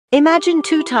Imagine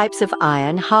two types of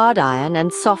iron, hard iron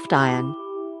and soft iron.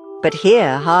 But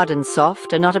here, hard and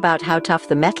soft are not about how tough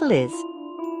the metal is.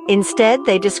 Instead,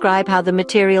 they describe how the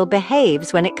material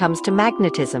behaves when it comes to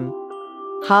magnetism.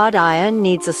 Hard iron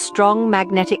needs a strong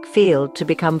magnetic field to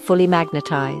become fully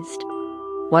magnetized.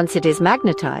 Once it is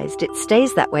magnetized, it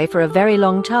stays that way for a very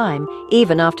long time,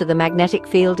 even after the magnetic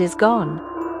field is gone.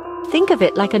 Think of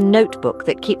it like a notebook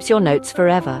that keeps your notes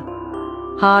forever.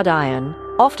 Hard iron,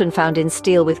 often found in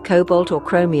steel with cobalt or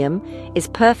chromium, is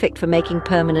perfect for making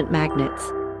permanent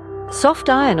magnets. Soft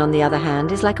iron, on the other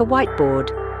hand, is like a whiteboard.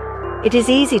 It is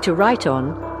easy to write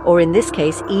on, or in this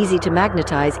case, easy to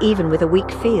magnetize even with a weak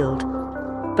field.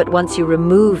 But once you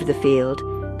remove the field,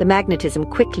 the magnetism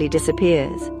quickly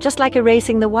disappears, just like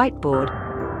erasing the whiteboard.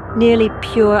 Nearly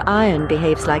pure iron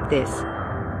behaves like this.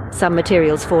 Some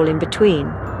materials fall in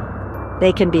between.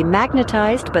 They can be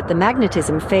magnetized, but the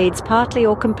magnetism fades partly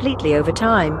or completely over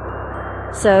time.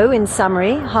 So, in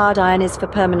summary, hard iron is for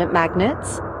permanent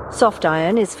magnets, soft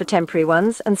iron is for temporary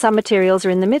ones, and some materials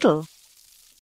are in the middle.